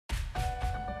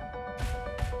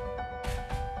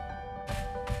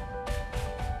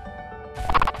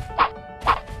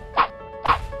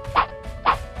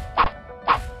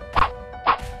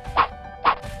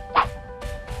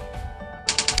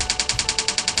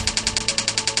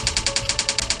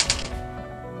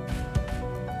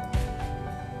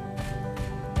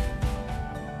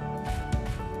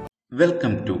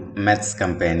Welcome to Maths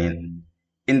Companion.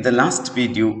 In the last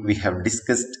video, we have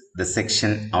discussed the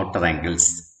section outer angles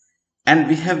and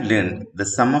we have learned the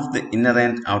sum of the inner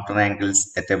and outer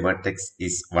angles at a vertex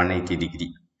is 180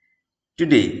 degree.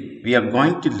 Today, we are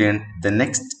going to learn the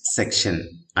next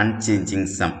section, unchanging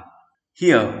sum.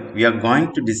 Here, we are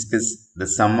going to discuss the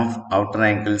sum of outer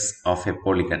angles of a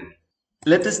polygon.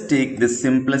 Let us take the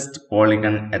simplest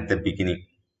polygon at the beginning.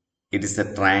 It is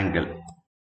a triangle.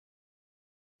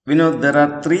 We know there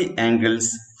are three angles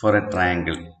for a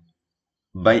triangle.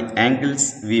 By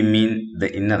angles, we mean the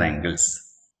inner angles.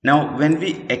 Now, when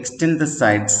we extend the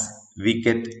sides, we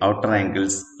get outer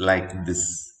angles like this.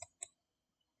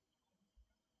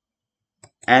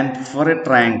 And for a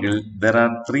triangle, there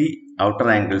are three outer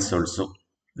angles also.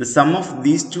 The sum of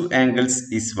these two angles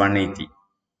is 180.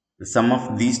 The sum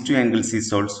of these two angles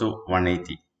is also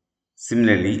 180.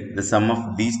 Similarly, the sum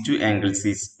of these two angles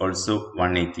is also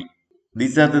 180.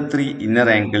 These are the three inner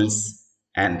angles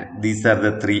and these are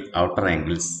the three outer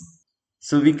angles.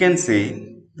 So we can say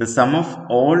the sum of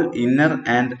all inner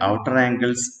and outer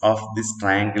angles of this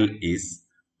triangle is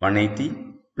 180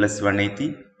 plus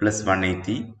 180 plus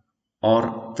 180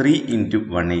 or 3 into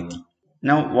 180.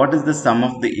 Now what is the sum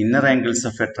of the inner angles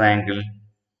of a triangle?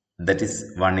 That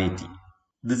is 180.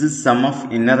 This is sum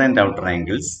of inner and outer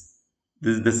angles.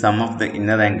 This is the sum of the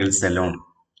inner angles alone.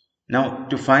 Now,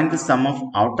 to find the sum of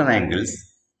outer angles,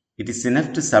 it is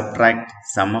enough to subtract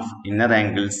sum of inner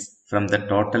angles from the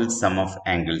total sum of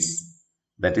angles.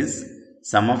 That is,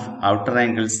 sum of outer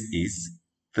angles is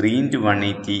 3 into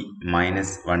 180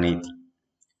 minus 180.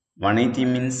 180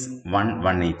 means 1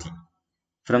 180.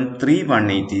 From 3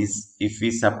 180s, if we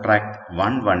subtract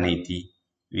 1 180,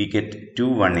 we get 2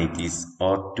 180s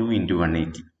or 2 into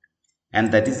 180.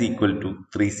 And that is equal to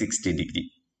 360 degree.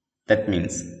 That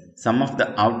means sum of the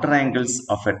outer angles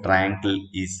of a triangle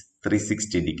is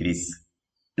 360 degrees.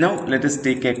 Now let us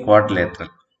take a quadrilateral.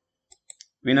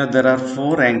 We know there are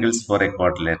 4 angles for a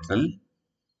quadrilateral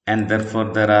and therefore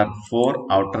there are 4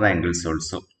 outer angles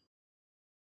also.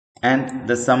 And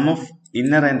the sum of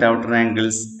inner and outer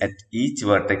angles at each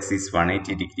vertex is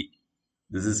 180 degree.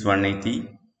 This is 180,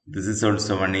 this is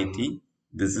also 180,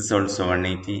 this is also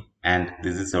 180 and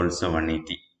this is also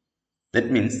 180. That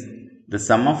means the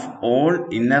sum of all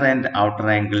inner and outer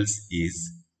angles is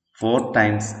 4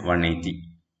 times 180.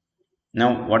 Now,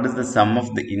 what is the sum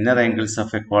of the inner angles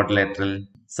of a quadrilateral?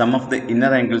 Sum of the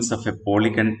inner angles of a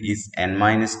polygon is n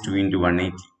minus 2 into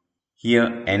 180. Here,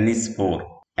 n is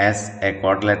 4, as a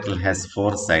quadrilateral has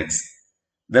 4 sides.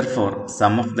 Therefore,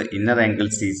 sum of the inner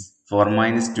angles is 4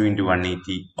 minus 2 into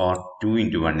 180 or 2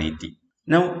 into 180.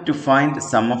 Now, to find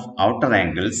sum of outer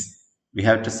angles, we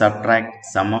have to subtract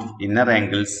sum of inner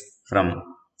angles from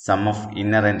sum of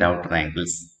inner and outer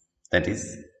angles. That is,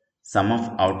 sum of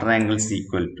outer angles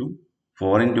equal to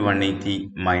 4 into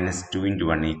 180 minus 2 into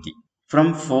 180.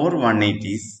 From 4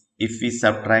 180s, if we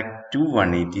subtract 2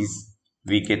 180s,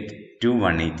 we get 2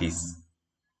 180s.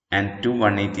 And 2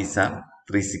 180s are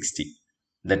 360.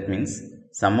 That means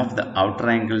sum of the outer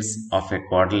angles of a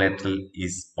quadrilateral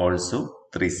is also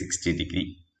 360 degree.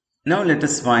 Now let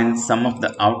us find sum of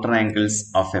the outer angles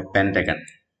of a pentagon.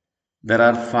 There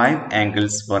are 5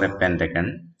 angles for a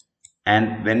pentagon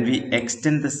and when we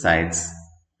extend the sides,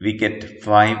 we get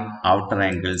 5 outer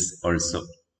angles also.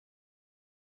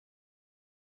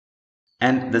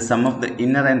 And the sum of the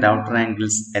inner and outer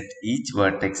angles at each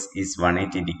vertex is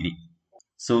 180 degree.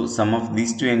 So sum of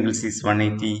these two angles is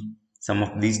 180, sum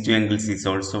of these two angles is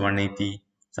also 180,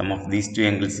 sum of these two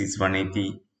angles is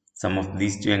 180, sum of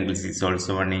these two angles is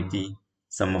also 180,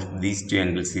 sum of these two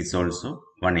angles is also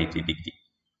 180 degree.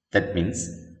 That means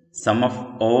sum of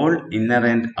all inner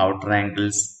and outer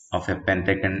angles of a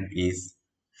pentagon is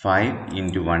 5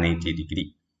 into 180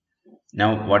 degree.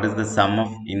 Now what is the sum of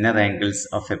inner angles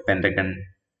of a pentagon?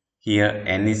 Here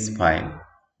n is 5.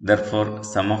 Therefore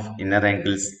sum of inner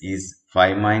angles is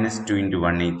 5 minus 2 into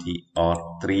 180 or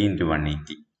 3 into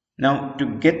 180. Now to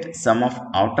get sum of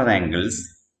outer angles,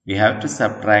 we have to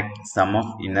subtract sum of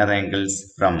inner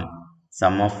angles from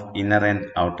sum of inner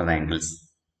and outer angles.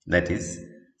 That is,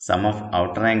 sum of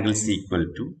outer angles equal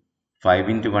to 5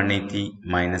 into 180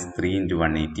 minus 3 into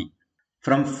 180.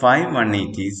 From 5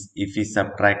 180s, if we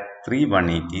subtract 3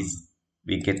 180s,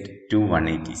 we get 2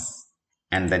 180s.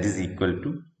 And that is equal to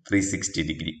 360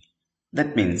 degree.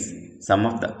 That means sum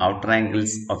of the outer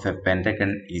angles of a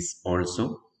pentagon is also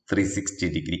 360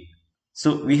 degree.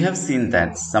 So we have seen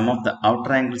that sum of the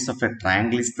outer angles of a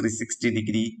triangle is 360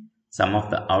 degree, sum of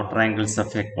the outer angles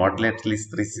of a quadrilateral is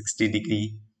 360 degree,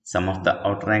 sum of the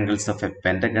outer angles of a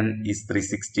pentagon is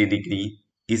 360 degree.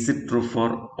 Is it true for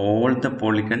all the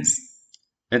polygons?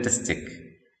 Let us check.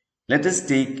 Let us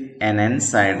take an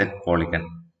n-sided polygon.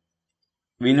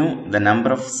 We know the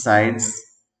number of sides,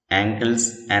 angles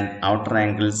and outer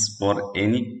angles for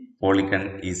any polygon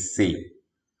is same.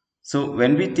 So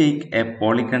when we take a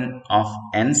polygon of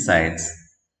n sides,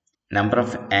 number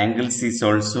of angles is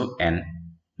also n,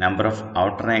 number of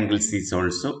outer angles is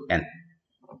also n.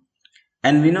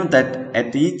 And we know that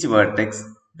at each vertex,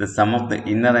 the sum of the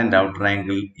inner and outer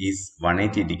angle is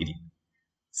 180 degree.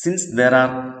 Since there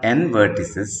are n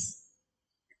vertices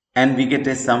and we get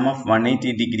a sum of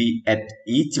 180 degree at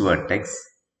each vertex,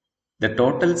 the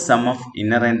total sum of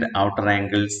inner and outer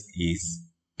angles is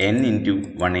n into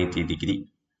 180 degree.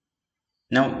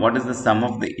 Now, what is the sum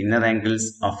of the inner angles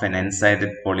of an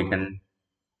n-sided polygon?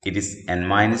 It is n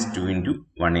minus 2 into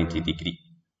 180 degree.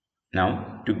 Now,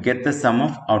 to get the sum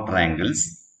of outer angles,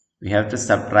 we have to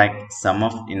subtract sum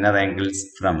of inner angles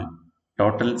from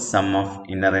total sum of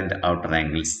inner and outer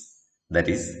angles. That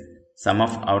is, sum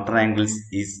of outer angles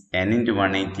is n into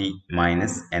 180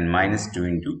 minus n minus 2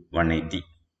 into 180.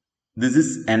 This is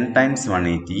n times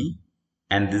 180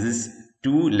 and this is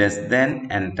 2 less than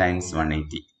n times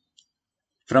 180.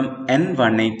 From n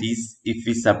 180s, if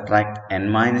we subtract n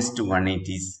minus 2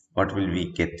 180s, what will we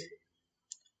get?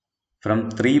 From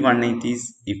 3 180s,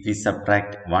 if we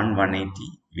subtract 1 180,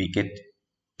 we get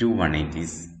 2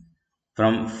 180s.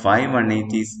 From 5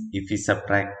 180s, if we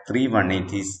subtract 3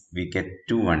 180s, we get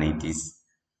 2 180s.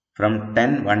 From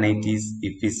 10 180s,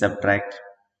 if we subtract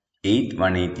 8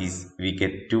 180s, we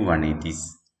get 2 180s.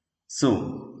 So,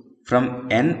 from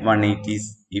n 180s,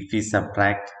 if we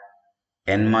subtract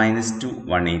n minus 2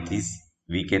 180s,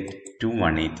 we get 2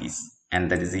 180s and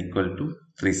that is equal to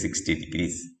 360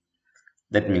 degrees.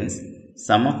 That means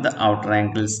sum of the outer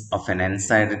angles of an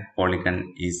n-sided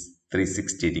polygon is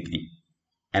 360 degree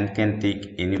and can take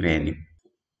any value.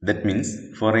 That means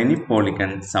for any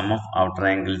polygon, sum of outer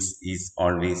angles is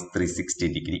always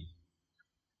 360 degree.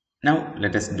 Now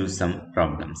let us do some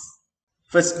problems.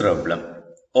 First problem.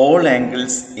 All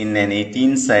angles in an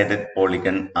 18-sided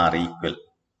polygon are equal.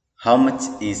 How much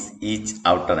is each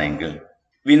outer angle?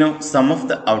 We know sum of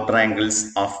the outer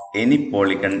angles of any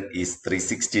polygon is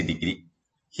 360 degree.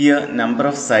 Here number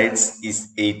of sides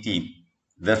is 18.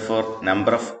 Therefore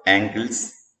number of angles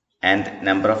and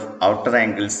number of outer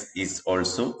angles is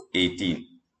also 18.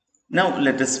 Now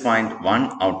let us find one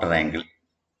outer angle.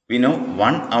 We know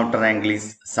one outer angle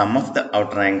is sum of the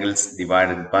outer angles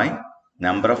divided by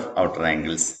number of outer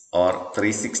angles or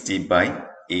 360 by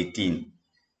 18.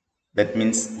 That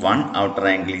means one outer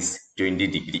angle is 20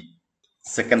 degree.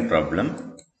 Second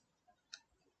problem.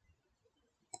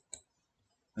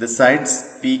 The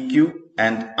sides PQ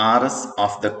and RS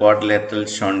of the quadrilateral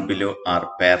shown below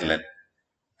are parallel.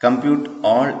 Compute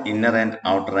all inner and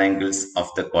outer angles of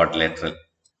the quadrilateral.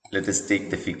 Let us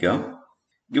take the figure.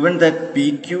 Given that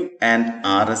PQ and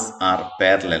RS are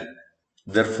parallel,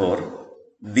 therefore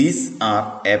these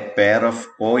are a pair of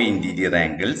co-interior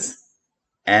angles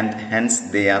and hence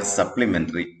they are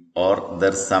supplementary or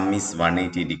their sum is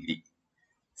 180 degree.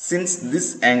 Since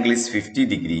this angle is 50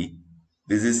 degree,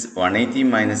 this is 180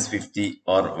 minus 50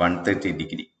 or 130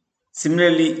 degree.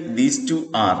 Similarly, these two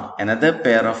are another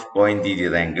pair of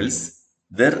co-interior angles.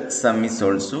 Their sum is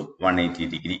also 180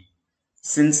 degree.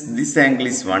 Since this angle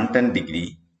is 110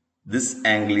 degree, this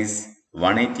angle is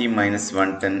 180 minus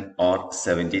 110 or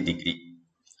 70 degree.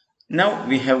 Now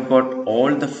we have got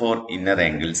all the four inner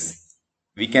angles.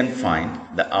 We can find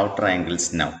the outer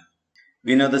angles now.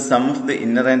 We know the sum of the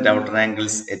inner and outer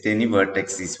angles at any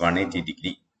vertex is 180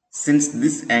 degree. Since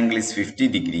this angle is 50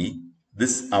 degree,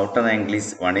 this outer angle is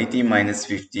 180 minus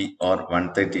 50 or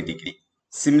 130 degree.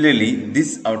 Similarly, this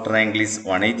outer angle is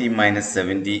 180 minus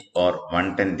 70 or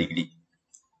 110 degree.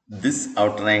 This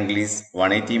outer angle is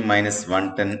 180 minus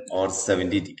 110 or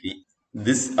 70 degree.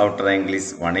 This outer angle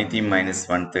is 180 minus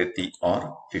 130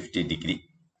 or 50 degree.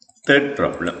 Third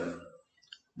problem.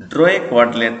 Draw a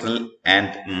quadrilateral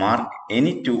and mark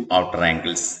any two outer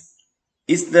angles.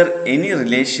 Is there any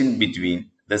relation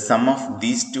between the sum of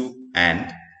these two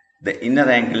and the inner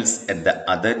angles at the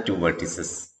other two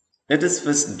vertices? Let us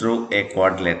first draw a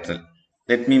quadrilateral.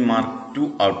 Let me mark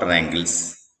two outer angles.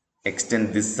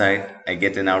 Extend this side, I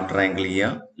get an outer angle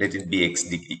here, let it be x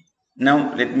degree.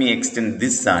 Now let me extend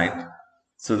this side,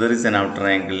 so there is an outer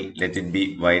angle, let it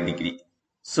be y degree.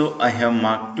 So I have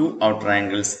marked two outer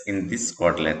angles in this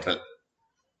quadrilateral.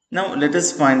 Now let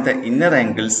us find the inner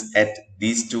angles at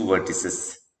these two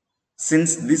vertices.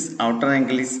 Since this outer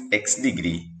angle is x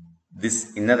degree,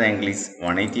 this inner angle is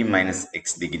 180 minus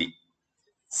x degree.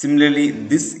 Similarly,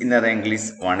 this inner angle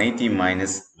is 180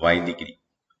 minus y degree.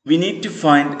 We need to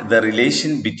find the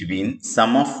relation between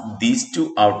sum of these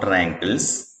two outer angles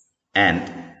and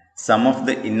sum of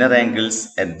the inner angles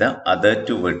at the other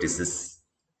two vertices.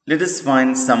 Let us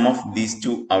find sum of these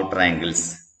two outer angles.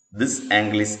 This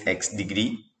angle is x degree,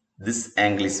 this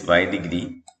angle is y degree.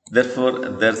 Therefore,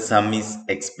 their sum is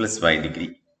x plus y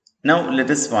degree. Now, let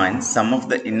us find sum of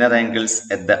the inner angles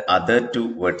at the other two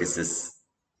vertices.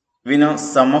 We know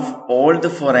sum of all the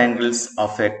four angles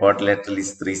of a quadrilateral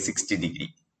is 360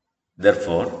 degree.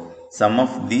 Therefore, sum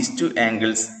of these two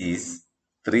angles is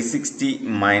 360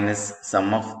 minus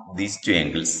sum of these two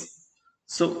angles.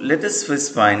 So, let us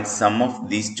first find sum of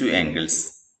these two angles,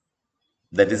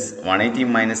 that is 180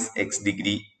 minus x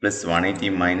degree plus 180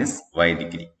 minus y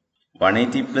degree.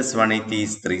 180 plus 180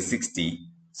 is 360.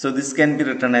 So, this can be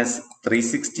written as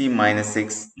 360 minus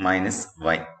x minus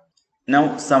y.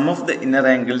 Now, sum of the inner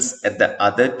angles at the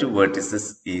other two vertices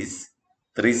is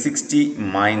 360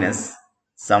 minus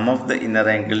sum of the inner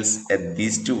angles at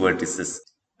these two vertices,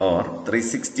 or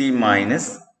 360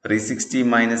 minus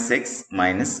x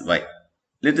minus y.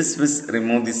 Let us first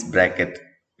remove this bracket.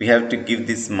 We have to give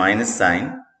this minus sign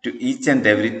to each and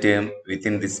every term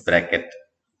within this bracket.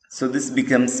 So this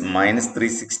becomes minus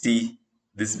 360,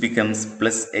 this becomes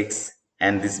plus x,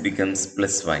 and this becomes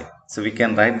plus y. So we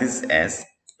can write this as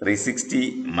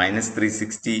 360 minus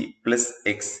 360 plus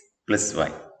x plus y.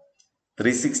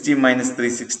 360 minus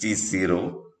 360 is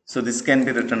 0. So this can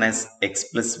be written as x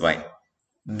plus y.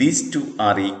 These two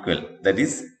are equal. That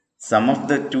is, sum of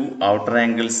the two outer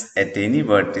angles at any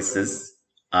vertices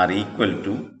are equal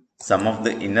to sum of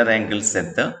the inner angles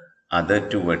at the other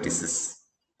two vertices.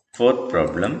 Fourth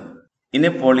problem. In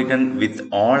a polygon with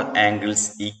all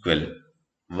angles equal,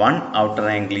 one outer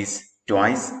angle is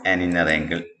twice an inner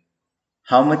angle.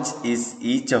 How much is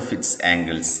each of its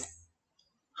angles?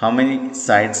 How many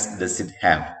sides does it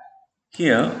have?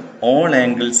 Here, all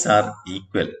angles are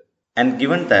equal. And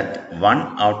given that one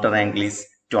outer angle is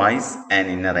twice an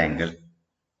inner angle,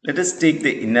 let us take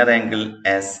the inner angle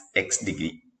as x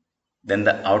degree. Then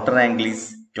the outer angle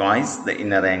is twice the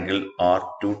inner angle, or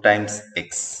 2 times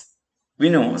x. We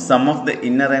know sum of the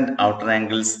inner and outer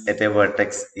angles at a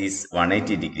vertex is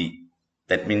 180 degree.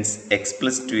 That means x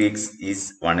plus 2x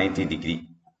is 180 degree.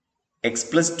 X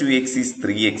plus 2x is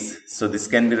 3x. So this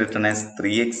can be written as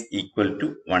 3x equal to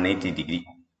 180 degree.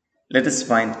 Let us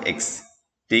find x.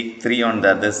 Take 3 on the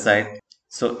other side.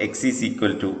 So x is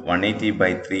equal to 180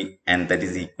 by 3, and that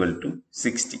is equal to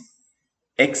 60.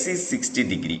 X is 60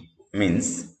 degree,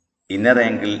 means inner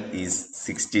angle is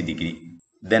 60 degree.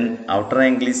 Then outer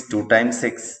angle is 2 times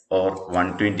x, or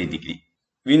 120 degree.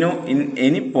 We know in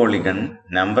any polygon,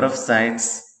 number of sides,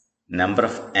 number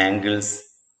of angles,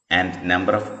 and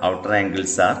number of outer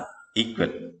angles are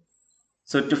equal.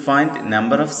 So to find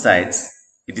number of sides,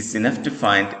 it is enough to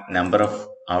find number of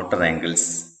outer angles.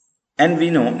 And we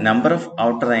know number of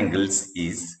outer angles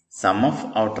is sum of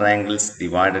outer angles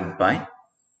divided by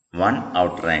one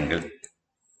outer angle.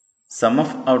 Sum of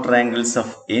outer angles of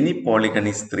any polygon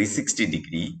is 360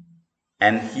 degree,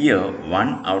 and here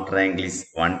one outer angle is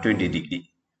 120 degree.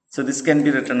 So this can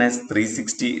be written as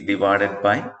 360 divided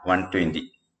by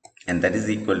 120, and that is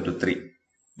equal to 3.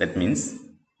 That means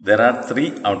there are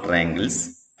 3 outer angles,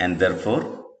 and therefore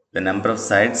the number of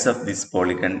sides of this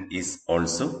polygon is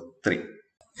also 3.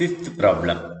 Fifth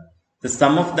problem. The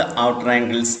sum of the outer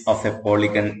angles of a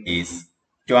polygon is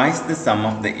twice the sum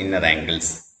of the inner angles.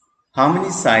 How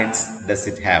many sides does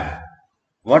it have?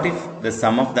 What if the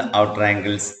sum of the outer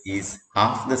angles is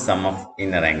half the sum of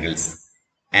inner angles,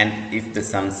 and if the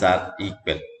sums are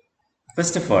equal?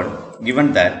 First of all,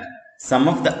 given that sum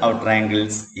of the outer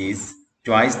angles is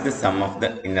twice the sum of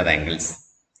the inner angles,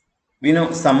 we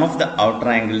know sum of the outer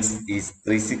angles is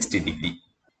 360 degree.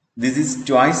 This is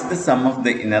twice the sum of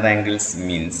the inner angles,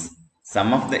 means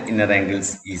sum of the inner angles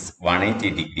is 180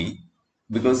 degree,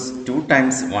 because 2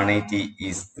 times 180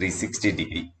 is 360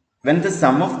 degree. When the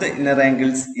sum of the inner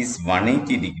angles is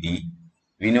 180 degree,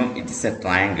 we know it is a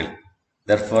triangle.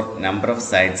 Therefore, number of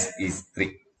sides is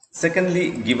 3. Secondly,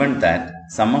 given that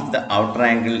sum of the outer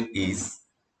angle is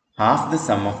half the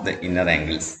sum of the inner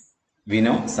angles, we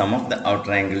know sum of the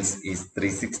outer angles is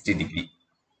 360 degree.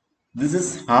 This is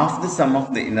half the sum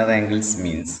of the inner angles,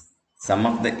 means sum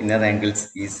of the inner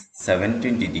angles is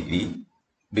 720 degree,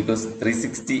 because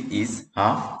 360 is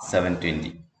half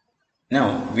 720. Now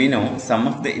we know sum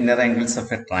of the inner angles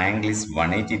of a triangle is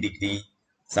 180 degree,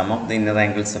 sum of the inner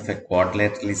angles of a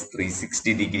quadrilateral is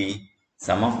 360 degree,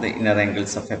 sum of the inner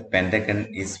angles of a pentagon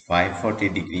is 540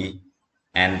 degree,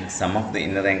 and sum of the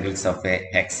inner angles of a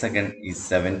hexagon is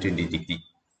 720 degree.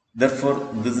 Therefore,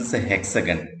 this is a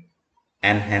hexagon,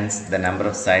 and hence the number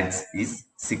of sides is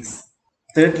 6.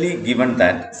 Thirdly, given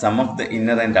that sum of the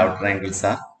inner and outer angles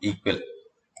are equal,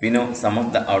 We know sum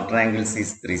of the outer angles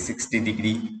is 360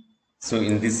 degree. So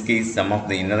in this case, sum of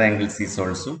the inner angles is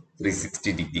also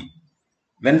 360 degree.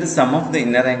 When the sum of the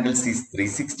inner angles is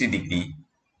 360 degree,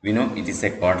 we know it is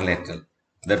a quadrilateral.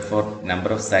 Therefore,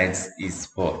 number of sides is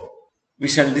 4. We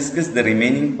shall discuss the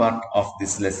remaining part of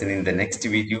this lesson in the next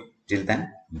video. Till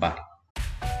then, bye.